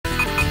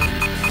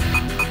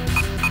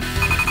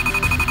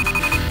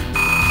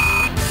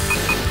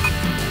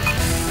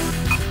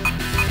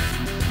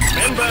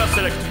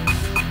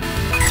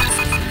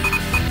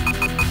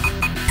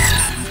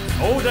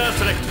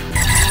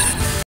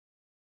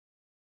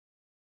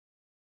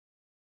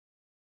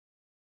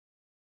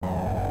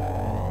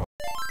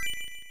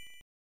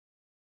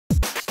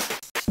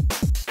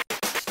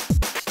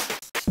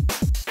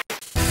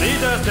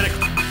ダーセレク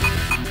ト。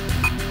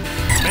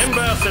メン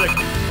バーセレク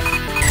ト。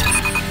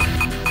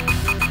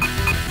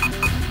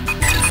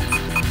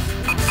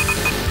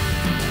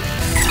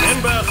メ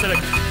ンバーセレ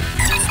クト。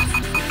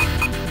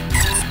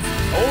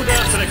オーダー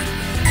セレク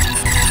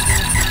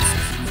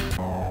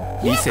ト。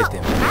見せ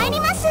て参り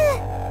ます。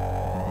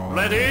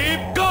レデ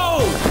ィーゴ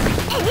ー。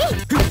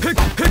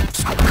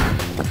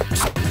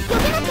よ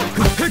けな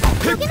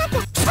きゃよけなきゃ。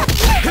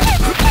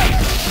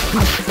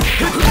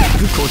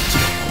こっち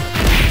だ。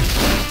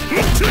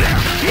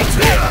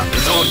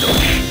そうだ。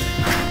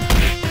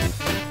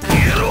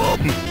やろう。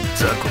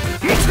雑魚。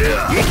よけ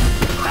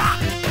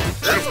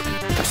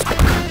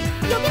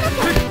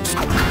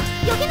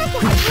なきゃよけなきゃ。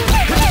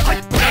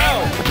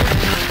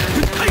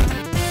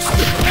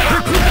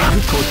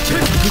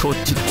こっ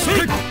ちだ。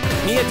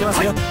見えてます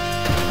よ。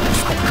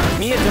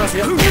見えてます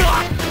よ。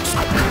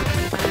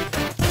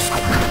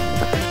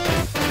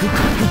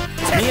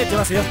見えて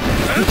ますよ。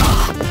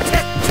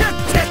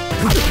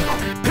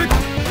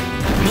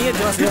見えて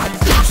ますよ。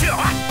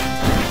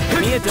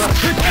見えてま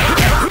す。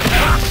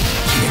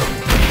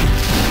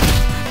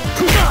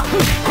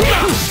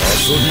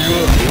遊びは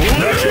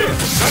泣け、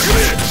叫べ、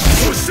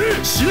そして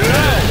死ね。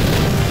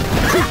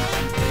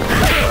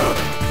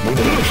無駄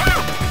だ。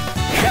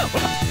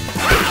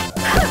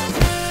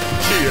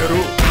消えろ。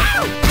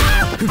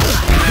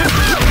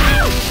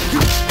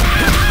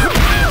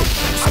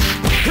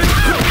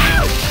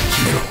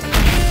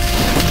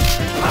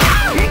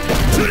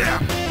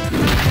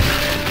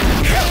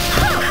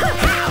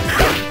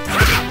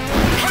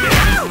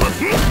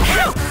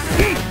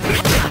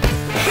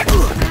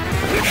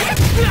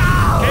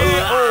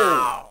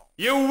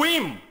You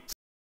win!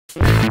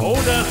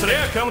 Order select.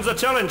 Here comes the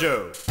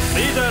challenger.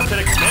 Leader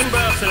select.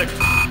 Member select.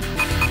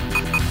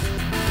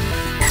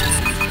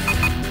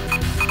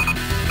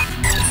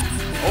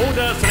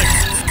 Order select.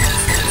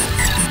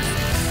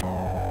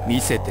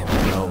 見せても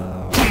らおう。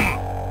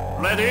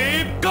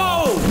Ready, go!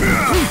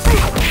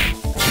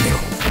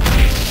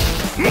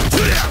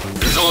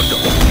 そうだ。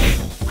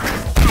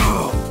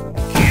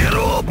や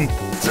ろう。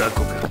雑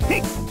魚か。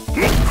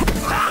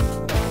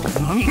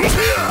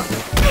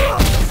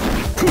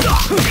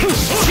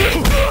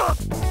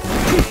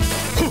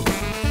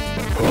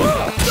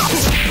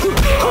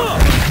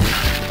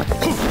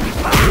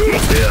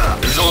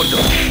そうだ。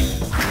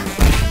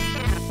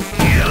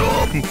やろ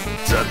う。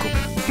雑魚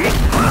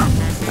か。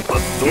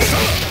どうした。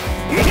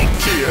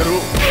消えろ。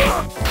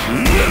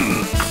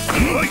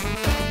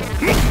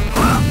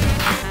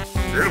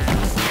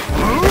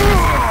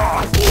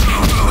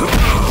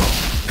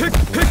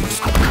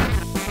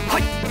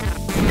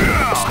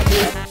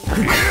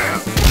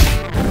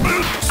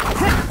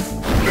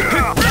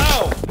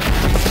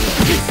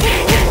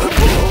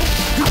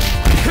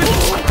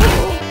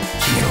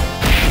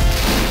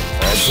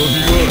遊び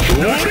はど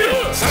うだ。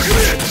叫べ、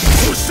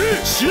そして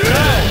死ね。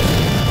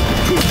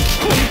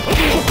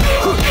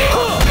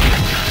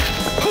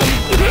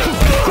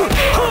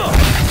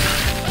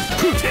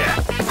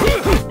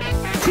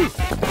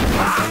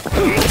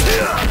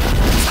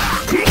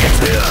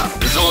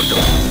そうだ。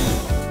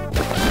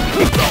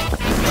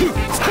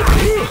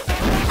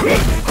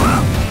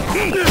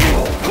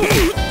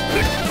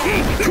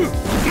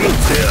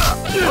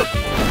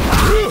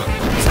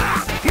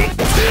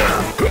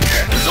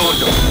そう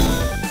だ。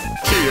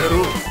消えろ。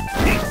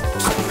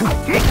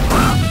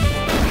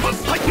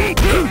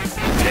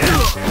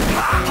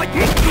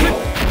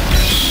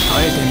耐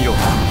えてみろ。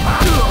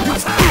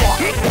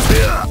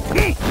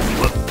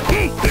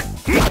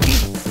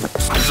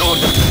そう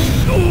だ。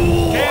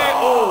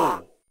KO!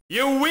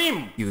 You win!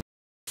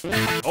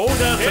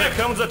 Order select. Here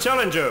comes the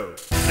challenger.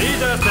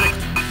 Leader select.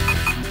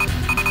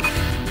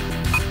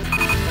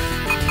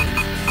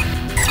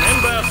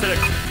 Member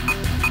select.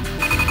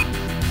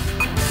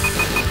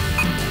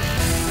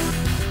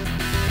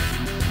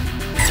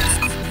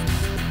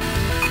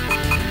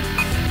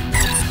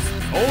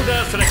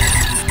 Order select.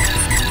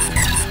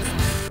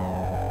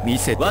 見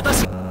せて。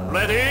私。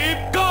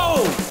Ready,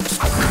 go!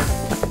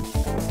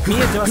 見え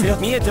てますよ。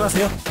見えてます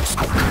よ。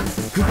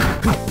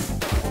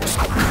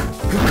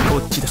こ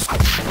っちだ。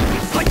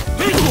はい。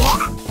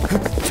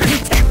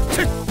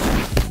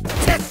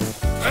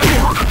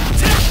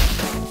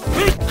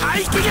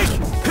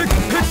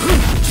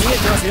見え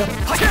てますよ。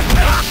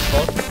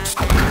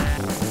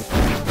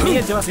見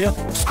えてますよ。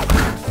こっ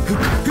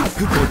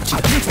ち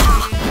だ。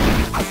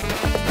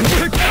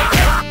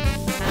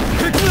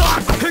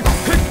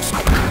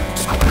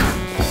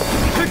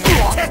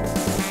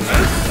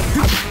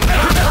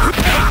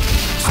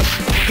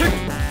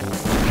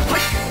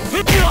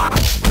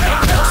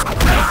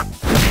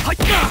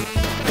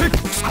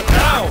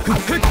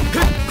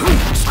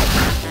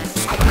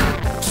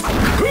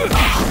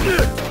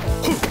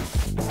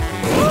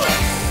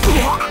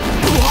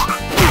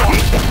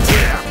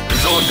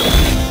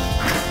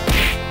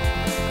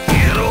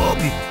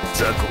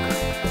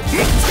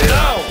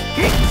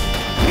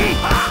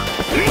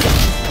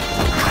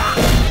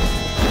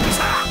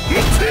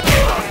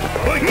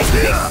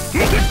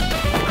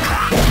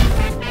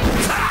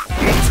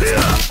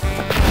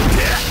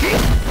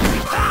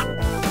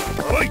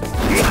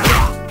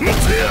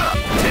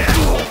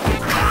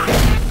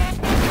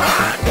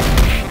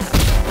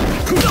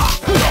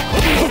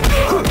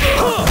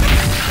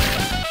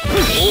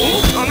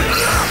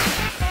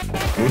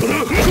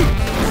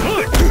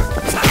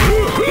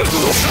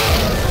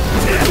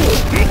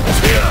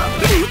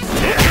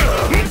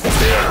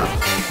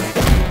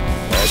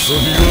は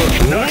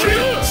泣け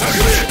叫べ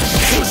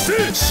そして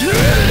死ね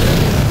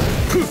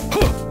どう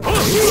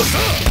した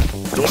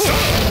どうした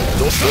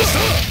どうした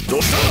ど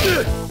うした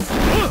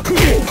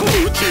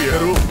消え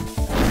ろ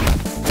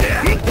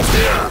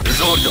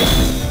ゾールド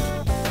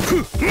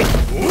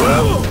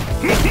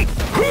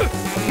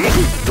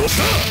どうし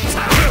た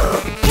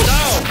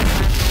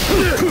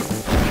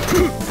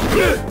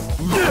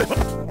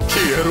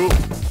消えろ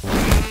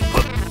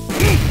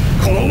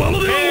このまま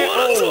では終わ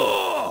らん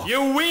ぞ You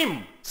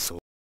win!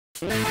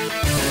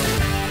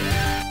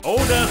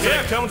 Order select.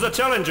 Here comes the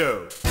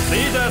challenger.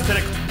 Leader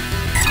select.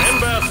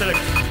 Member select.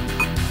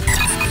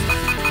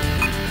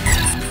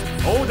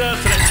 Order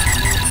select.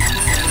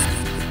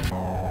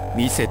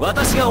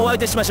 私がお相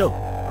手しましょう。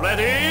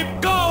 Ready,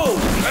 go! こ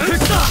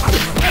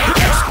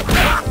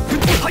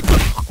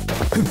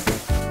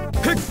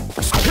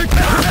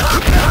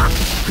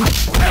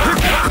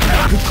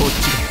っち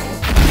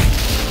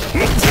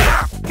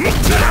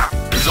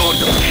ゾール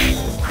ド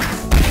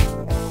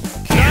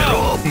消え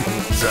ろ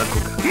雑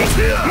魚か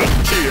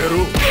消えろ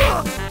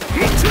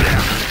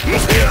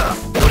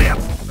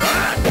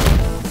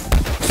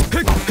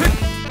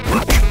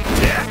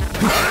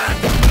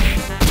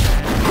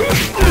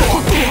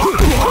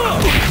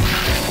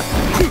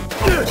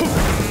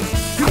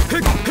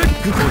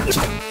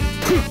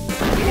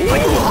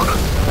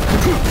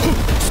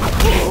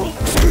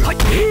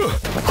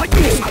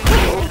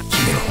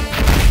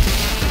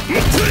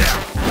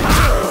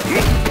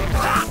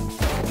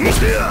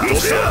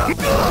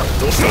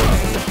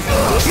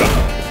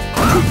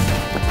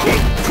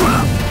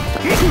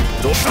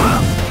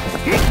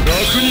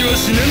楽には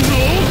しねんぞ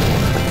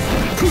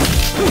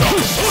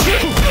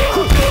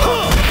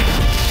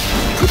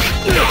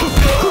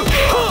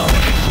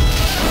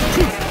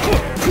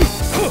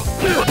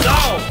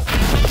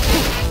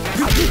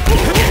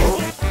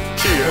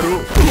消え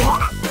ろ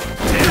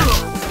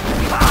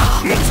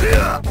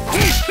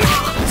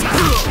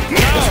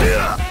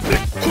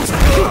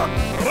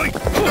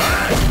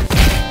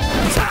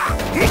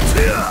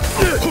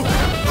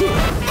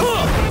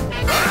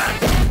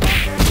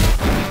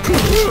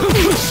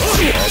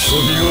遊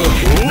びは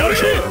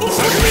泣け叫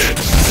べ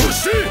そ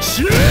して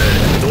死ね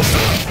どうした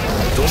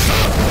どうした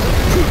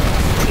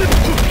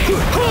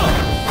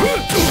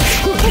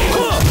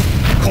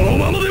この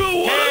ままでは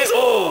終わらん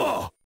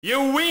ぞ You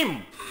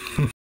win!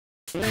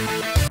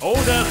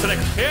 Order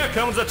select. Here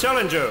comes the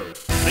challenger.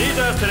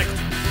 Leader select.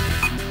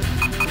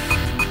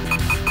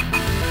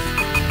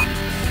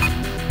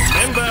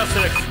 Member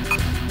select.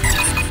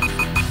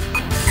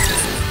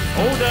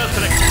 Order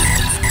select.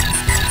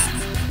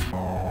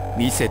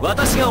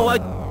 私がお相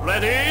手。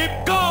 Ready,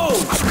 go!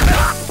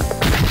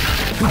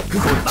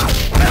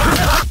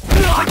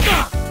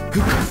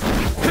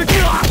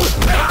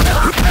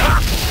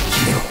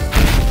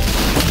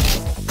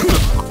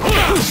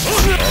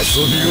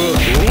 遊びは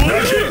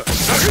泣け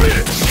叫べ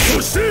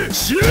そして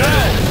死ね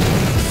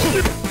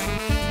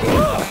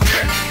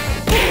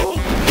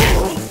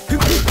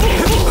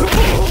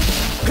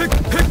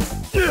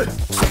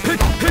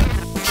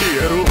消え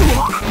ろ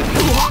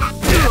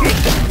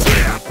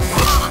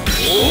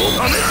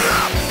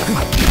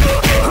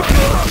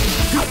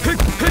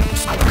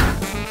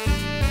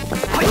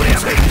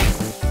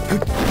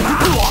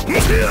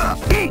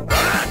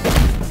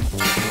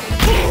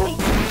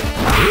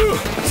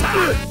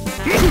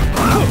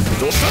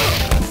どうした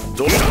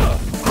どうした楽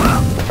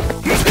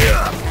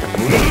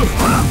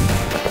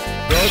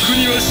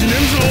にはしねんぞ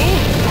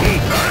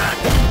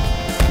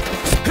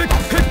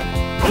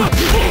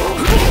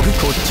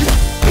こっち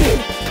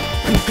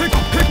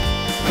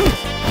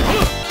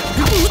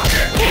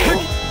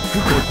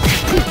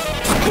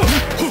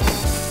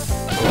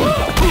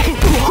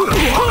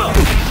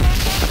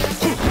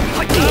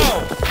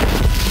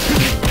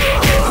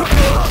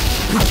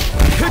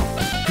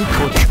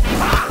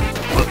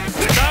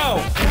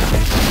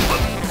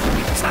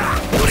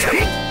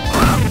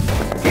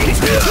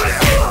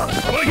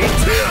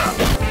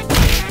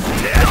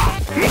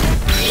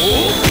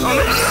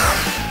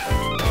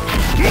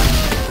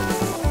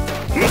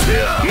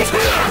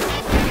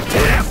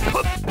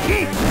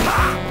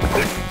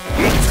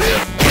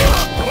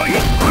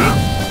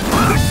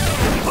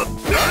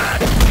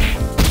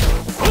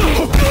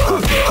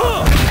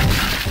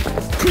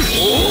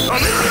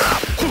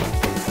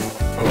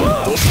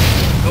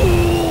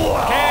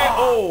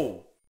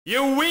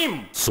You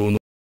win!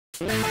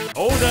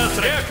 Order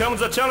select. Here comes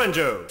the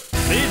challenger.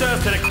 Leader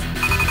select.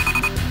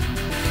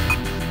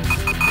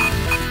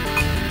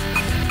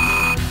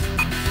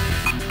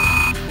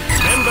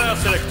 Member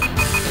select.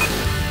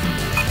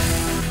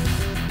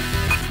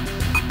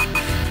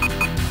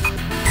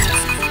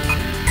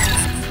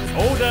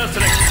 Order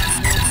select.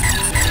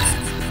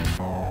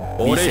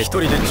 俺一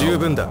人で十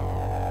分だ。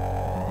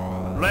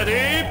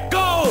 Ready,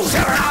 go!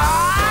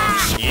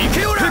 行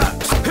けよら。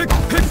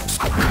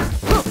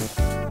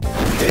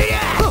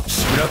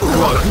ブラックワ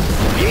ール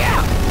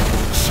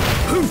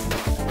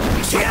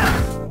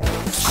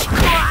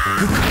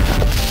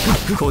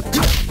こっち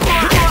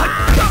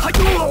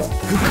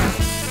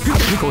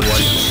こっち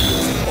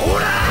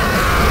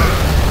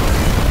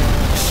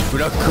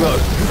ラックアウ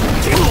ト。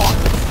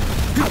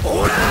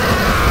ほら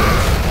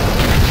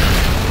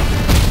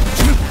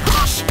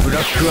ブラ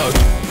ックアウト。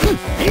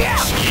いや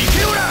行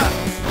けよら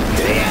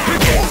て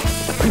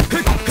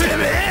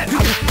めえ行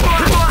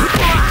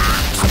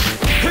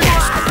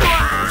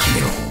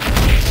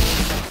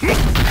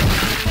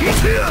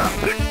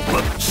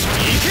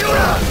けよ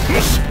ら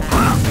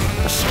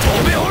飛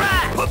べほら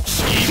行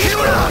け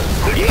よら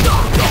行けよ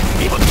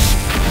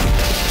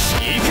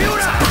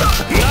ら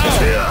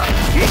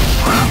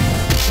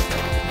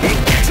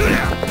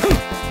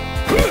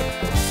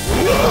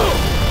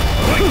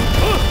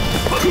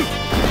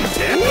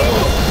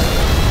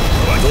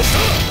どう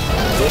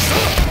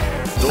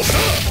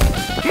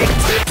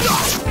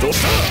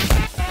した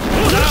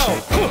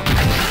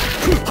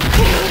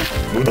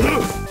無駄だ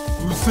う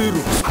せろ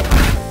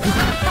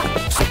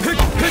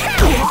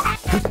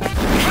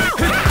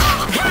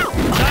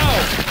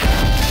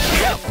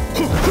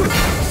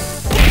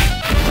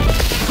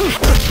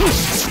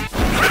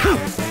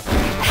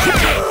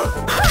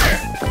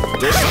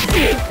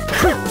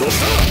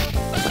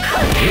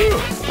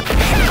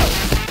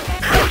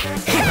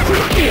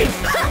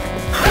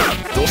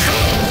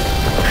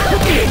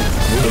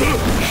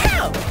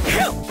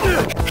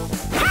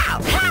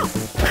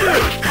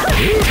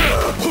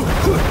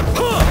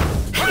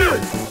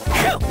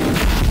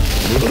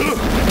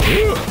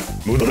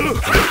無駄だ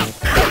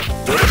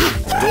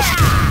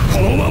こ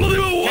のままで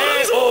は終わ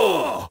らん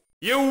ぞ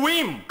You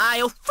win!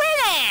 I'll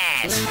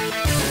finish!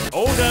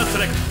 Order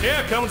select.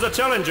 Here comes the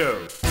challenger.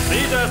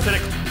 Leader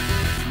select.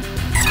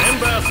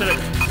 Member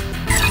select.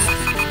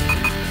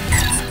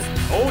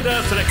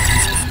 Order select.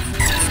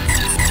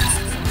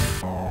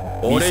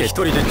 俺一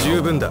人で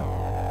十分だ。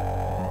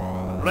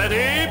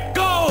Ready,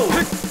 go!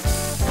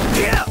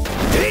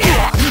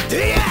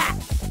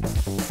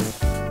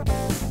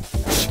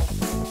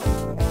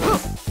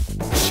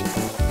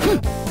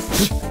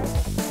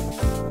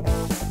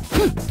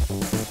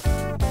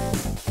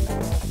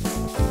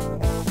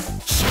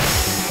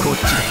 こっ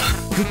ちだ。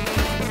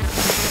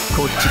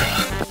こっちだ。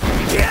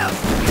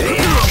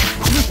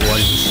終わ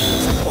りにしよ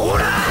う。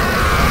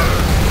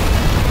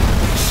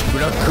ブ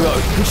ラックアウ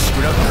ト。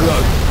ブラックア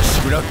ウト。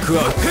ブラック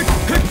アウト。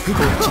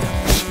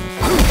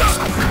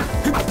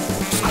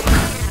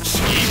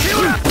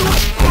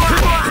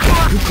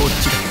こっちだ。こっ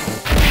ちだ。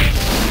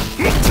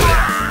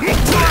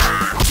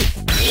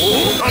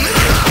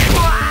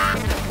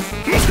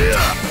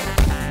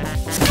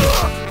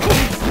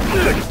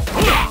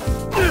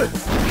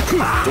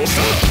どうし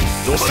た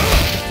どうした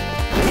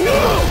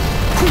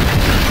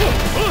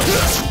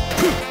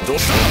どう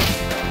した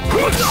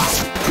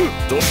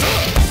どうした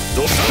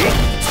どうした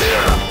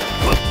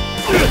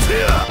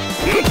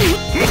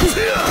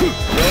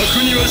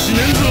楽にはしね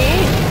えぞ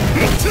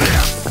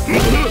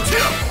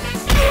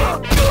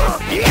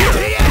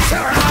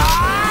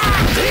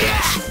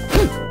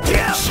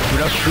ブ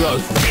ラックアウ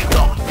ト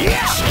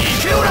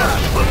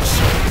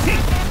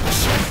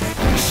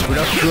ブ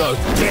ラックアウ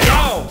ト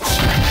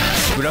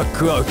ブラッ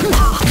クアウトこ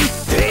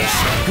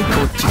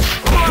っち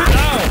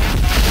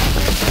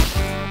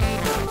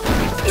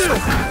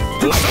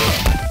どうした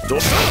ど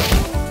うした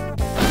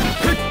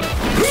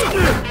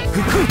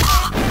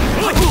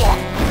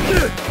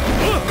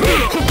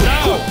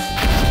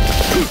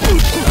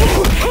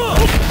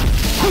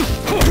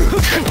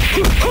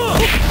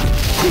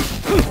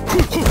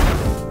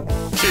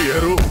消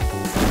えろ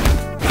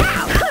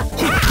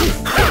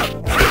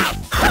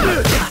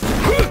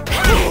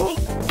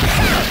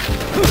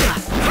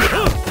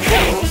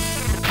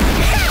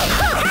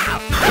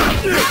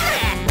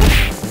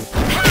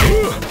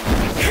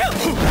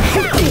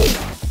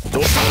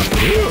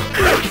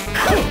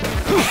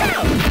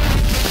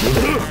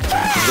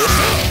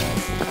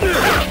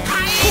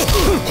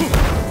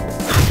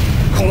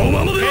この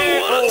ままでは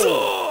終わらん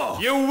ぞ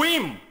You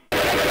win!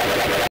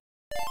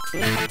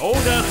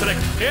 Order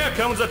select. Here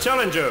comes the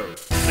challenger.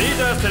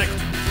 Leader select.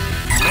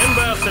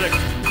 Member select.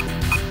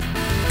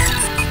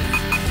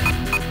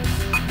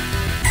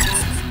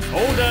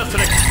 Order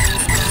select.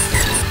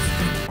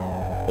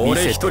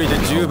 俺一人で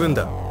十分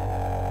だ。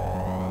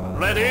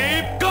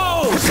Ready, go!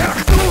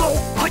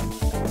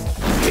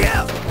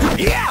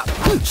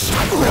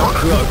 ブラッ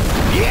クアウト。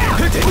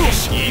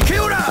いけ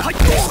よら。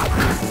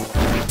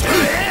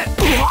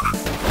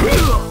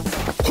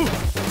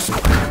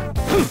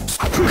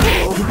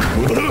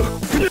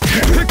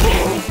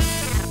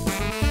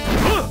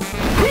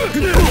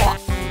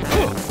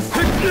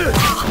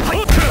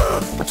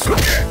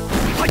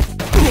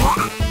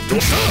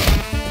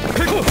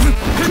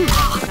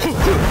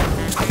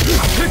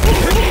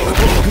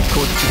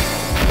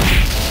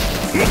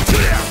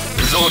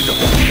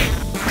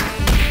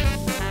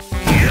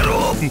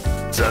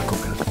雑魚か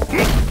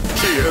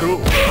消えろ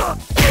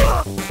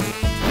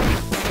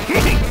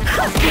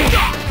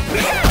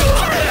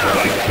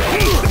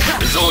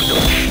ゾールド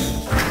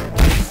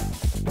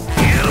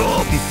消えろ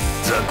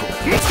雑魚か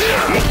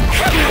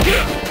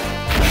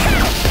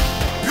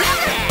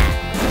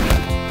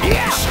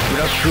ブ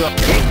ラックアッ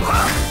プ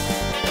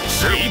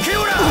いけ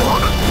よら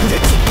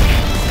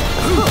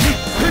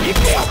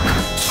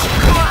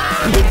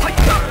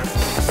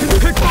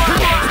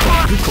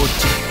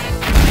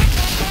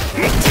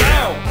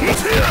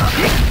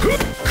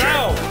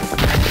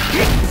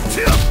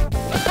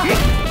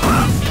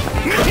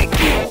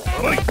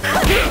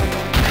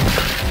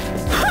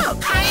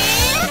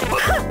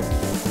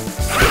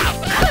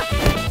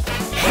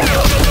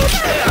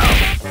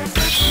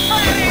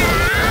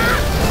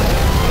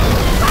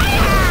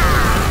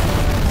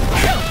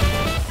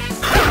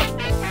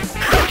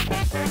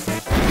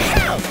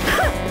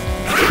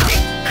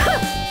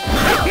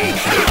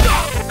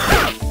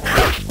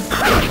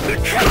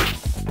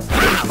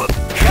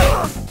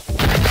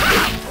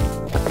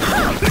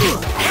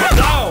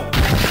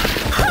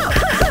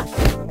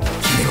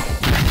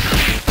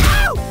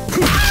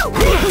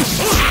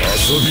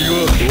遊びは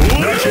終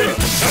わりだ。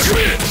叫べ、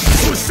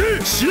そし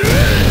て死ね。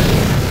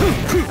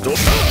どう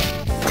した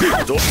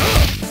どうした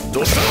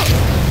どうした。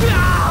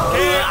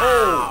 KO!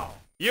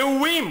 You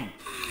win!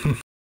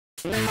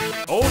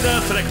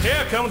 Order select.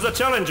 Here comes the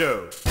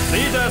challenger.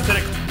 Leader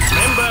select.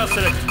 Member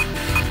select.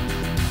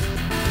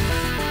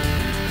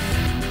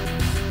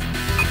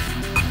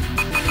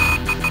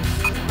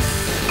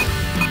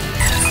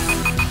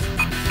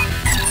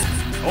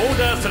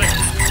 Order select.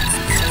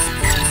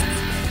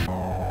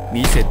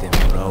 見せても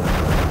らおう。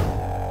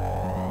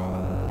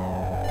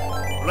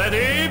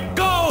 Ready,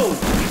 go!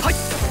 はい。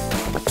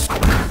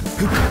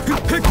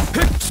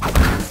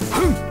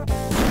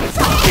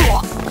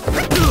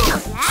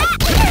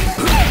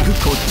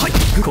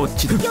こっ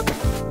ちだ。こっちだ。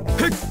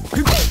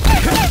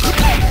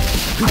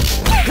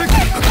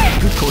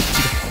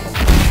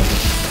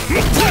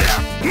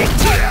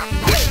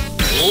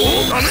お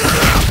お、ダメだ。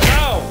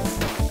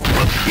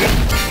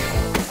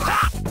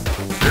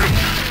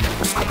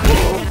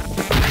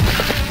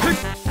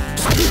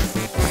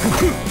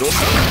どうし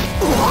た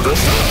どうし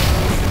た。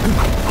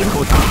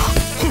こっちだ。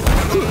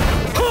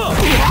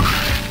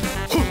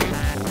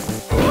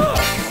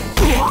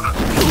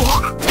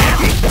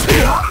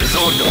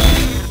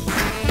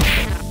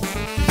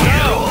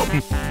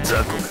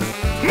雑魚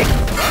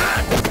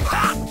か。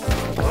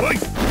おい。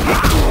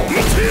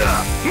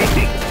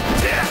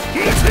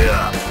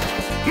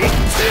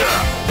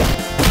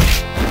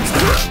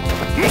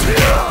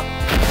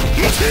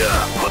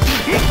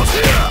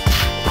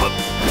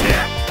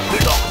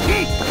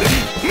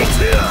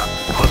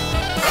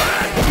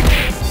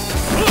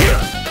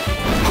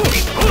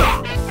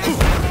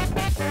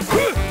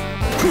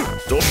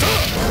どうした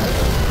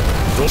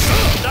どうしたどうし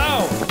た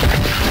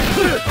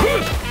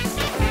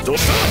どう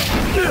したど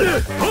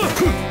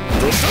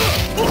うした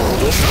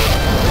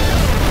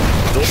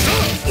どう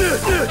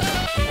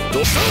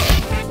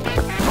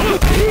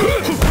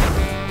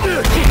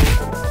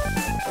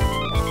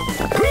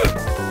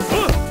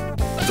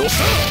したどうし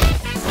た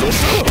どうし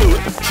た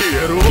消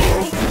えろ。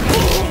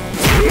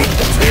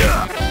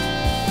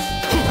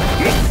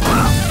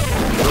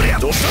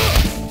どうした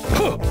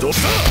どうし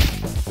た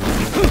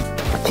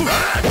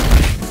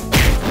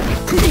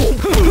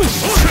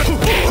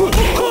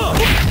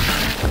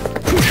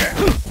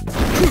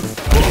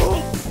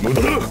無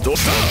駄だ。どう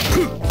した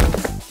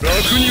楽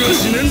には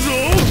しねんぞ。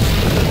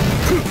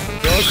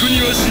楽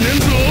にはしねん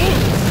ぞ。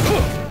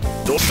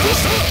どうした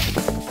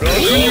楽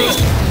には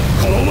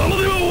このまま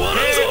では終わら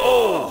んぞ。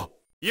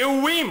You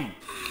win!